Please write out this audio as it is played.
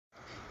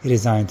It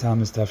is Zion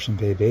Thomas, Tafshin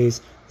Pei Beis,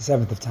 the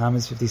 7th of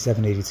Thomas,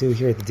 5782,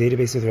 here at the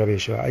database with Rabbi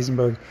Yeshua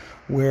Eisenberg,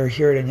 where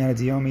here at Inyana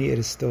Diomi it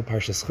is still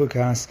Parsha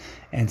Chukas,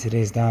 and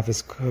today's daf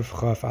is Kuf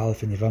Chof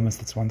Aleph in Yevamos,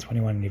 that's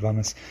 121 in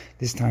Yevamos.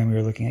 This time we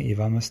are looking at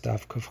Yevamos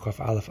daf Kuf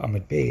Chof Aleph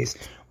Amud Beis,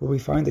 where we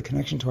find the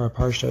connection to our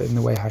Parsha in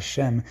the way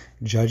Hashem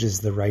judges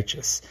the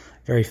righteous.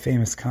 Very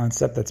famous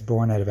concept that's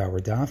born out of our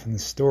daf, and the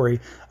story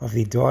of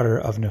the daughter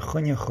of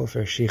Nechunya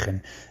Chofer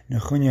Shichin,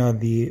 Nechunya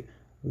the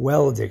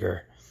well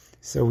digger.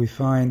 So we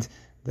find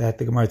that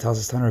the Gemara tells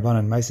us, there's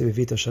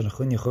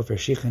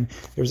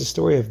a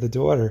story of the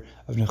daughter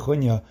of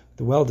Nechunya,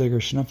 the well digger,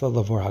 Shnafla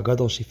Lavor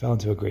Hagadol. She fell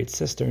into a great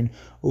cistern.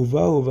 And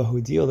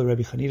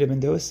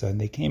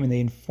they came and they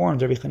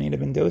informed Rabbi Chanina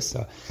ben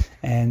Dosa.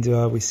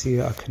 And we see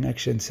a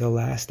connection to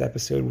last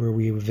episode where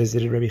we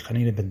visited Rabbi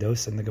Chanina ben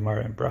Dosa in the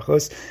Gemara in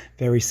Brachos.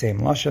 Very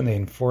same lashon. They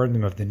informed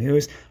him of the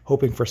news,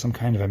 hoping for some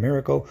kind of a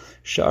miracle.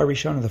 Sha'ar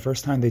Rishona, the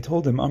first time they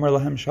told him, Amar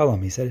Lahem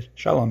Shalom. He said,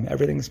 Shalom,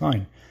 everything's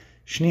fine.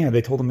 Shnia,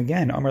 they told him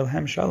again, Amar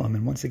Lahem Shalom,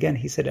 and once again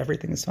he said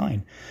everything is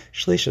fine.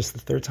 Shlishus, the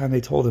third time they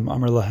told him,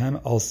 Amar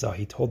Lahem also.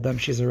 He told them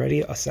she's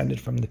already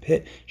ascended from the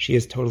pit, she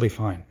is totally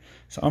fine.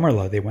 So Amar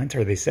La, they went to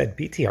her, they said,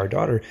 Biti, our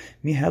daughter,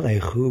 Mihelech,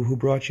 who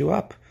brought you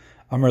up?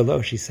 Amar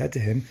Lo, she said to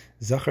him,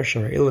 Zachar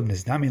Shar Ilim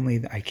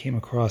Nizdaminli, I came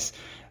across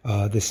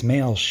this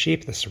male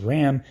sheep, this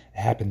ram, it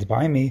happened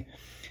by me.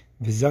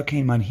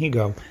 V'zakein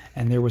manhigo,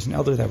 and there was an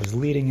elder that was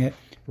leading it.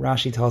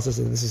 Rashi tells us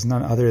that this is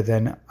none other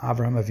than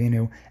Avraham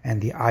Avinu and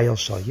the Ayel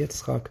Shal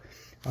Yitzchak,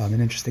 an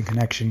interesting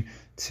connection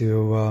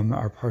to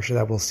our Parsha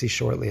that we'll see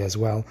shortly as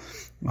well.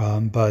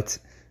 But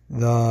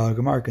the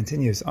Gemara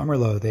continues, Amar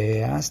Lo,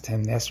 they asked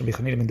Rabbi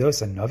Chanina ben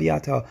Dosa,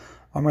 Naviata,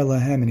 Amar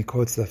Lahem, and he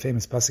quotes the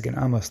famous pasuk in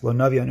Amos, Lo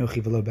Navi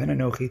Anochi, V'lo Ben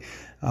Anochi,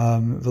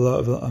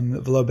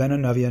 V'lo Ben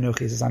Navi Anochi,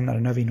 he says, I'm not a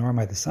Navi, nor am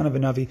I the son of a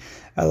Navi.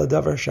 Ela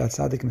davar she'at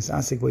tzaddik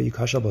misasik v'lo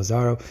yukashal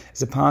bozaro.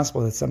 Is it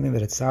possible that something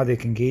that a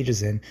tzaddik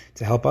engages in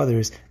to help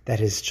others, that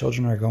his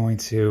children are going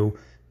to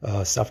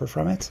suffer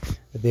from it,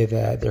 that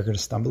they're going to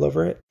stumble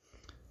over it?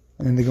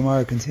 And then the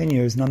Gemara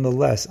continues,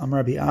 nonetheless,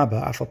 Rabbi Abba,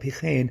 Afal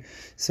Pichein,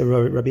 so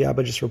Rabbi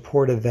Abba just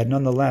reported that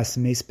nonetheless,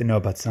 Meis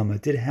Beno Batsama,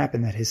 it did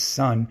happen that his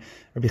son,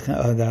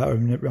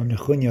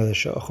 Nechunya, the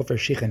Chofer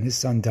Shichin, his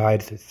son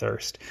died through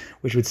thirst,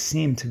 which would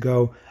seem to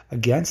go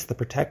against the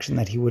protection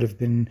that he would have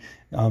been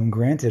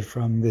granted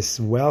from this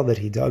well that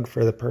he dug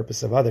for the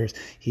purpose of others.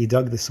 He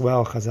dug this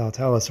well, Chazal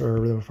tell us, or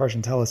the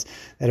Parsha tell us,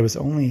 that it was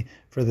only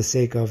for the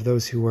sake of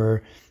those who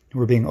were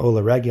being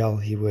ola regel.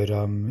 He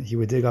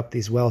would dig up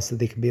these wells so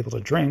they can be able to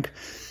drink.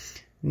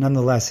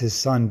 Nonetheless, his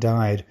son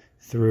died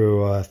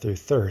through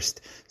thirst.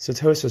 So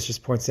Tosfos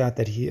just points out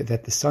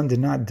that the son did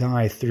not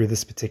die through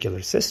this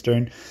particular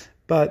cistern,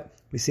 but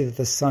we see that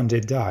the son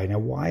did die. Now,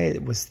 why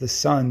was the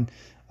son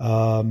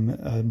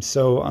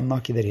so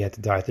unlucky that he had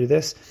to die through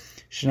this?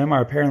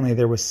 Shnemar, apparently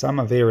there was some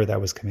avera that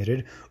was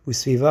committed.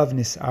 Usvivav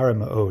nis'ara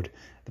ma'od.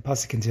 The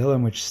pasuk in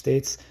Tehillim which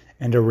states,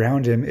 and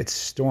around him it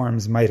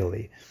storms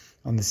mightily.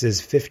 This is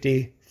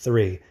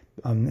 53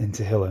 in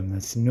Tehillim.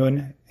 That's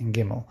Nun and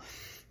Gimel.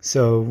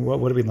 So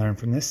what do we learn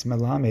from this? That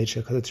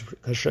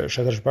Hashem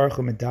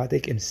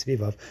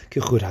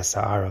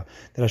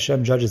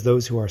judges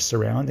those who are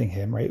surrounding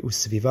him, right?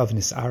 Usvivav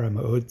nis'ara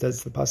ma'od,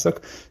 that's the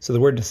pasuk. So the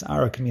word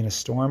nis'ara can mean a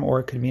storm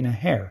or it can mean a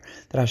hair.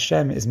 That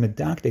Hashem is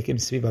medakdik im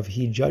svivav.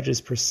 He judges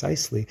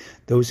precisely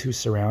those who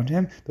surround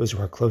him, those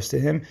who are close to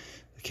him.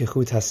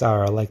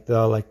 HaSa'arah, like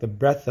the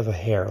breadth of a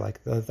hair,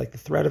 like the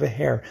thread of a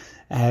hair,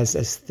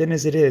 as thin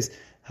as it is.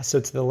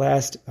 So to the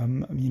last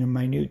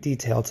minute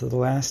detail, to the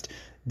last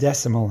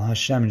decimal,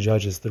 Hashem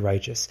judges the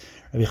righteous.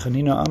 Rabbi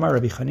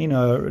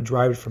Chanina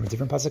derived from a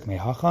different pasuk,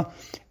 Mehacha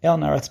El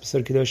Naratz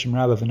B'Sod Kedoshim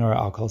Rabba V'Nora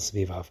Al Kol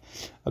Svivav,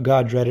 a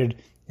God dreaded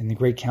in the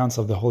great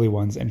council of the holy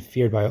ones and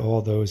feared by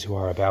all those who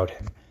are about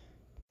him.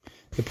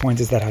 The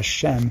point is that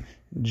Hashem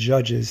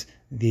judges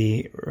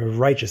the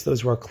righteous,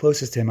 those who are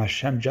closest to him.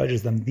 Hashem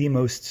judges them the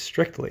most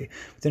strictly.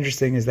 What's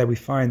interesting is that we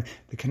find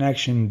the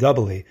connection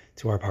doubly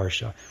to our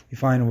Parsha. We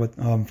find,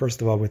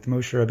 first of all, with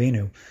Moshe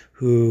Rabbeinu,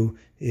 who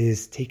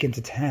is taken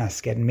to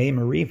task at Mei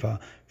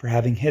Meriva for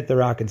having hit the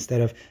rock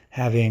instead of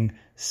having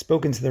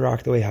spoken to the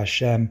rock the way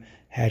Hashem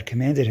had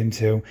commanded him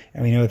to.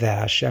 And we know that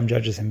Hashem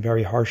judges him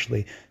very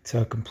harshly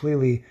to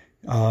completely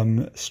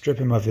strip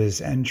him of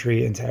his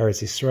entry into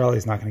Eretz Yisrael.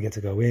 He's not going to get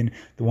to go in,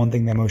 the one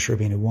thing that Moshe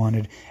Rabbeinu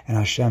wanted, and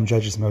Hashem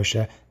judges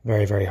Moshe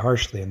very, very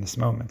harshly in this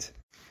moment.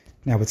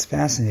 Now, what's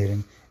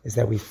fascinating is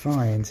that we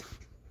find,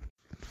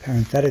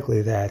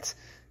 parenthetically, that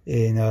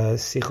in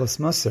Sichos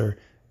Musar,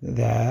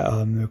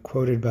 that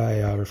quoted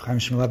by Rav Chaim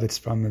Shmulevitz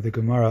from the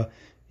Gemara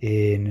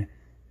in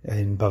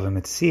Bava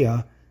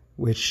Metzia,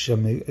 which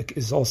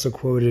is also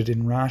quoted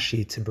in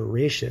Rashi to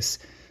Bereshis,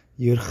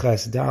 Yud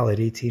Ches Daled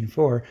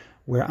 18:4,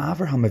 where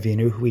Avraham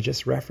Avinu, who we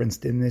just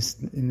referenced in this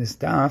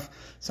daf,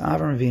 so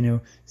Avraham Avinu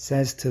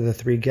says to the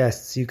three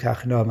guests,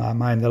 Yukach no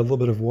ma'amayim, that a little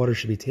bit of water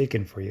should be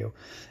taken for you.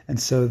 And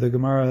so the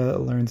Gemara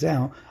learns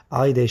out,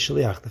 al yidei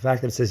shliach. The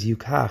fact that it says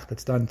yukach,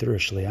 that's done through a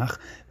shliach.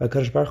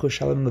 V'Hakadosh Baruch Hu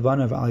shalom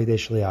levanav al yidei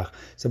shliach.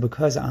 So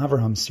because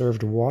Avraham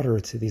served water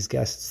to these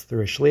guests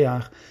through a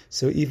shliach,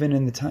 so even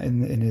in the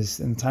time in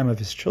the time of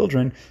his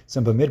children,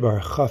 so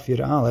Bamidbar Chaf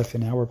Yud Aleph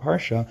in our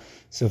Parsha,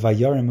 so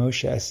Vayara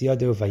Moshe es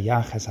yado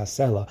vayach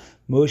hasela.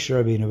 Moshe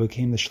Rabbeinu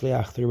became the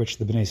shliach through which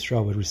the Bnei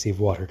Yisrael would receive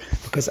water.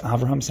 Because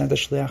Avraham sent a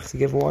shliach to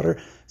give water,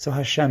 so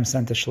Hashem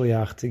sent a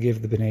shliach to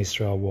give the Bnei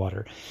Yisrael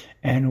water.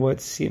 And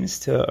what seems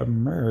to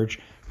emerge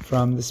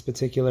from this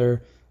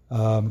particular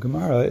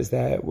Gemara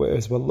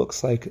is what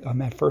looks like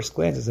at first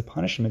glance is a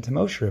punishment to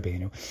Moshe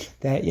Rabbeinu.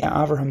 That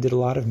Avraham did a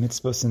lot of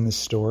mitzvahs in this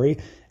story,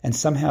 and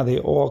somehow they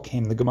all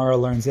came. The Gemara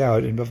learns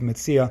out in Bava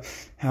Metzia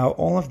how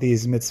all of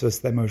these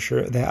mitzvahs that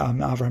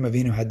Avraham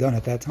Avinu had done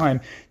at that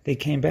time, they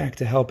came back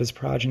to help his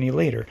progeny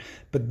later.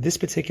 But this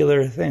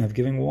particular thing of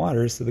giving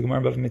water, so the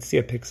Gemara Bava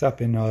Metzia picks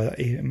up in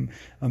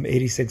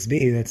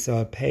 86b, that's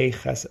Pei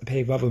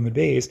Vav Amud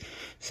Beis,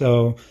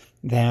 so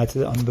that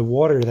the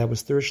water that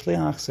was through a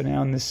shliach, so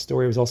now in this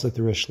story it was also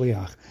through a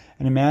shliach.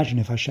 And imagine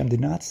if Hashem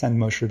did not send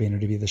Moshe Rabbeinu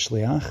to be the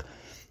shliach,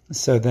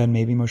 so then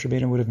maybe Moshe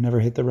Rabbeinu would have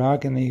never hit the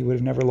rock and he would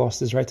have never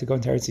lost his right to go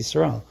into Eretz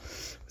Yisrael.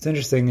 What's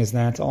interesting is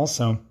that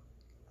also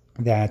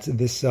that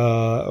this,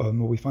 what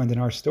we find in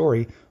our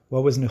story,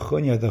 what was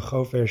Nechunya, the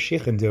Chofer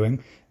Shichin,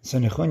 doing? So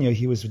Nechunya,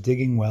 he was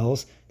digging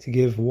wells to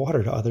give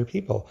water to other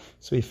people.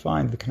 So we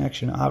find the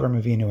connection of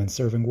Avram Avinu and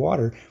serving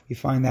water. We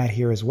find that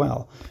here as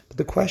well. But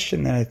the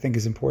question that I think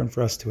is important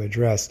for us to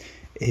address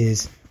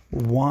is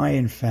why,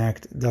 in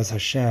fact, does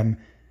Hashem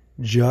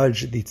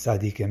judge the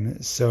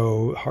Tzaddikim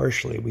so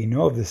harshly? We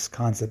know of this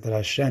concept that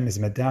Hashem is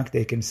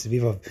medakdek in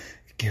sviv of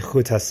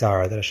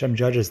HaSa'arah, that Hashem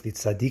judges the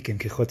Tzaddikim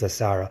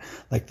HaSa'arah,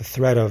 like the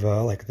thread of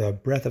like the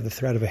breadth of the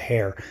thread of a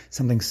hair,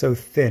 something so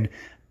thin.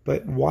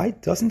 But why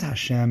doesn't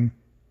Hashem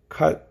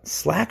cut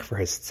slack for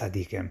his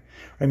Tzaddikim?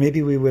 Or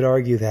maybe we would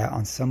argue that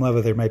on some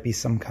level there might be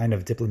some kind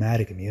of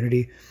diplomatic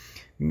immunity.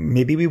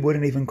 Maybe we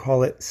wouldn't even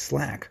call it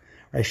slack.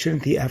 Right?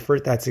 Shouldn't the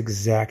effort that's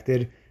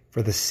exacted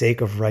for the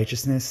sake of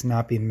righteousness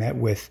not be met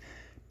with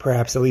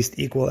perhaps at least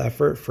equal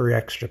effort for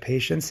extra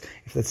patience?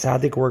 If the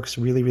tzaddik works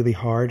really, really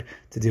hard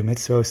to do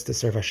mitzvos, to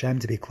serve Hashem,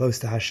 to be close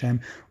to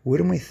Hashem,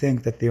 wouldn't we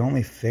think that the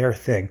only fair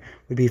thing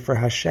would be for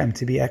Hashem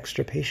to be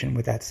extra patient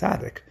with that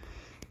tzaddik?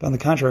 But on the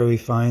contrary, we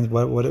find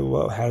how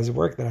does it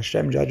work? That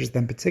Hashem judges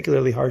them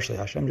particularly harshly.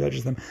 Hashem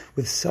judges them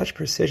with such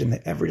precision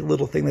that every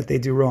little thing that they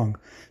do wrong.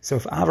 So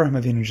if Avraham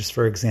Avinu, just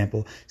for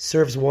example,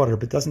 serves water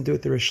but doesn't do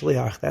it through a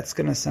shliach, that's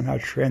going to somehow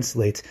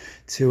translate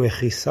to a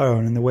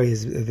chisaron in the way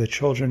the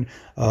children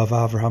of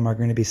Avraham are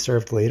going to be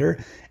served later.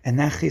 And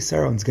that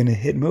chisaron is going to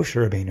hit Moshe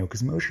Rabbeinu,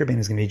 because Moshe Rabbeinu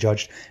is going to be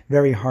judged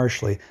very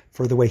harshly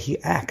for the way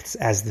he acts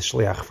as the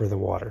shliach for the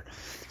water.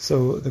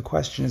 So the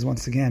question is,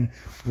 once again,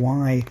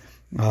 why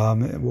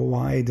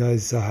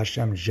does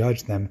Hashem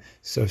judge them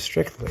so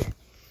strictly?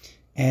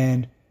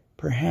 And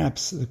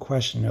perhaps the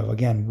question of,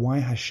 again, why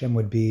Hashem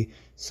would be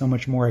so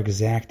much more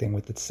exacting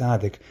with the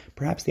tzaddik,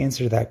 perhaps the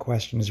answer to that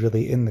question is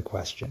really in the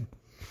question.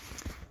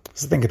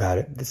 So think about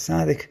it. The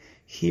tzaddik,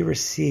 he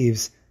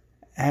receives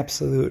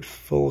absolute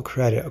full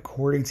credit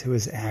according to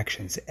his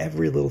actions.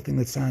 Every little thing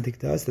that tzaddik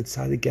does, the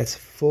tzaddik gets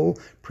full,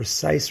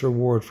 precise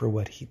reward for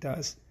what he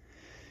does.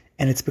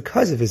 And it's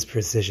because of his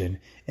precision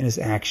in his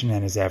action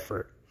and his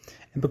effort.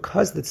 And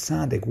because the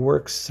tzaddik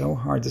works so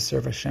hard to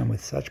serve Hashem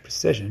with such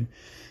precision,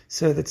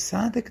 so the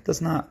tzaddik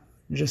does not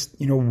just,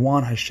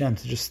 want Hashem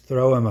to just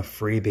throw him a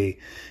freebie,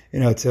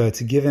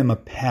 to give him a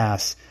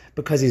pass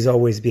because he's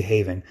always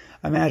behaving.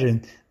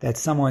 Imagine that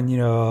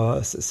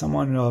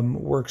someone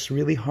works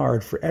really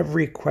hard for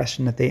every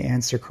question that they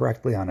answer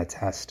correctly on a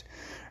test,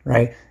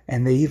 right?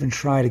 And they even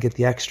try to get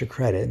the extra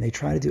credit, and they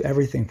try to do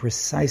everything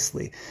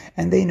precisely.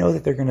 And they know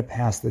that they're going to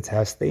pass the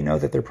test. They know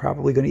that they're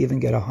probably going to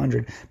even get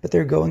 100, but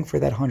they're going for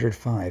that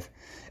 105.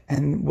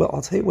 And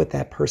I'll tell you what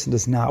that person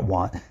does not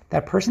want.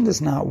 That person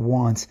does not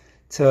want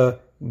to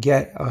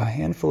get a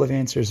handful of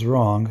answers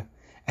wrong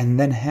and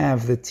then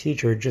have the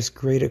teacher just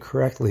grade it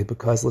correctly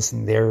because,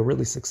 listen, they're a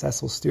really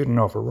successful student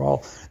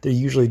overall. They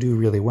usually do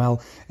really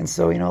well. And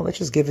so, let's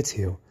just give it to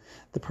you.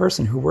 The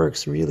person who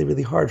works really,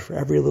 really hard for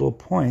every little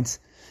point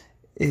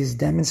is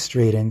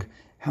demonstrating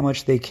how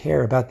much they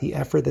care about the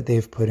effort that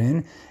they've put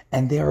in,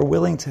 and they are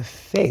willing to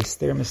face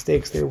their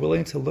mistakes. They're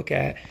willing to look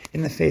at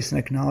in the face and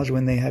acknowledge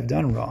when they have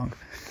done wrong.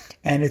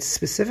 And it's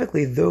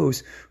specifically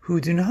those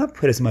who do not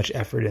put as much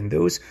effort in,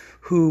 those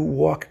who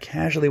walk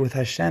casually with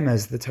Hashem,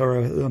 as the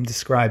Torah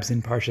describes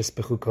in Parsha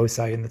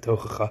Bechukosai in the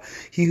Tochacha.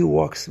 He who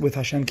walks with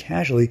Hashem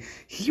casually,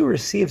 he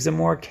receives a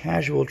more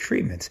casual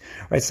treatment.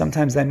 Right?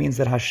 Sometimes that means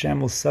that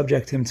Hashem will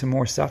subject him to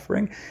more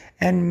suffering,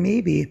 and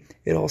maybe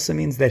it also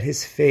means that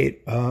his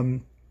fate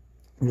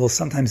will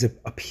sometimes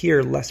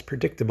appear less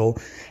predictable,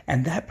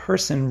 and that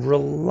person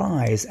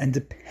relies and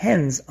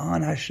depends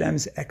on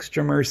Hashem's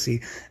extra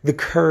mercy, the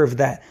curve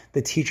that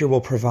the teacher will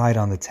provide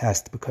on the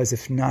test, because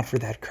if not for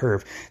that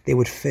curve, they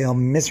would fail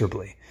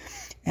miserably.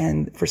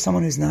 And for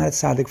someone who's not a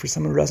tzaddik, for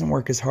someone who doesn't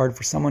work as hard,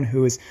 for someone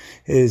who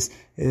is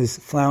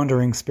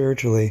floundering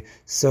spiritually,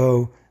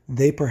 so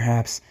they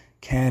perhaps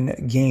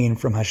can gain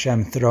from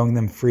Hashem throwing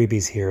them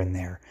freebies here and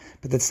there.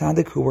 But the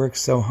tzaddik who works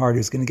so hard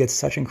is going to get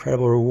such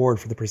incredible reward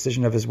for the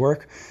precision of his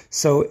work.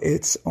 So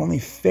it's only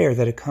fair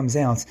that it comes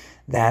out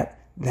that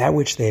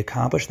which they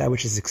accomplish, that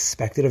which is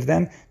expected of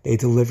them, they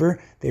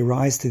deliver, they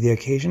rise to the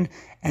occasion,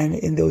 and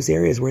in those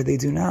areas where they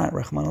do not,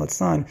 Rahman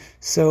al-Atzlan,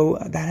 so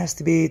that has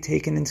to be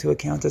taken into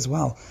account as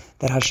well,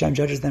 that Hashem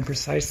judges them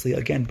precisely,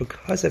 again,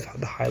 because of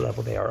the high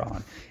level they are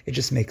on. It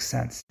just makes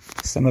sense.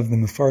 Some of the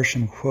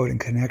Mefarshim quote in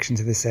connection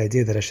to this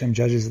idea that Hashem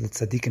judges the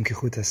Tzaddikim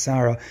kichut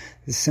HaSa'arah,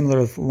 the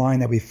similar line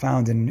that we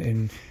found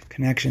in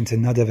connection to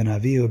Nadav and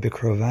Avihu,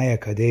 Bikrovaya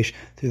Kadesh,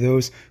 to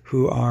those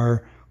who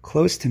are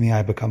close to me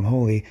I become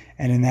holy.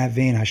 And in that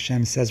vein,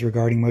 Hashem says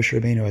regarding Moshe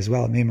Rabbeinu as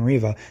well, at Mei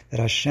Meriva, that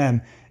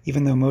Hashem,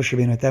 even though Moshe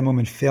Rabbeinu at that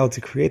moment failed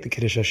to create the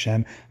Kiddush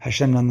Hashem,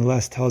 Hashem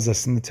nonetheless tells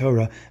us in the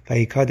Torah,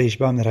 Vayikadesh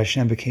Bam, that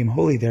Hashem became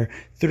holy there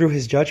through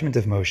his judgment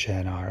of Moshe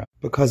and Aaron.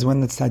 Because when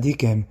the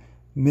Tzaddikim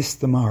miss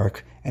the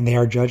mark and they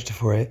are judged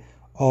for it,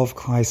 all of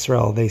Klal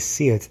Yisrael, they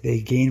see it,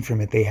 they gain from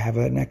it, they have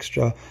an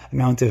extra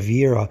amount of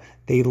yira,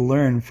 they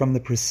learn from the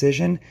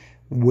precision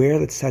where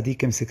the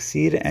tzaddikim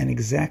succeed and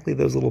exactly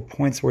those little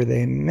points where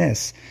they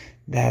miss.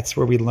 That's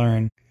where we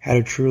learn how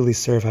to truly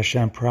serve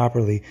Hashem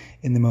properly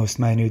in the most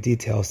minute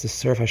details, to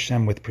serve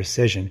Hashem with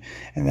precision.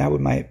 And that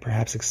might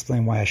perhaps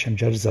explain why Hashem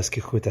judges us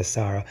kichut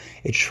HaSa'arah.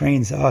 It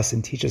trains us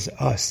and teaches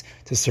us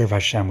to serve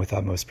Hashem with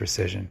utmost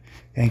precision.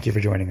 Thank you for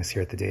joining us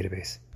here at the database.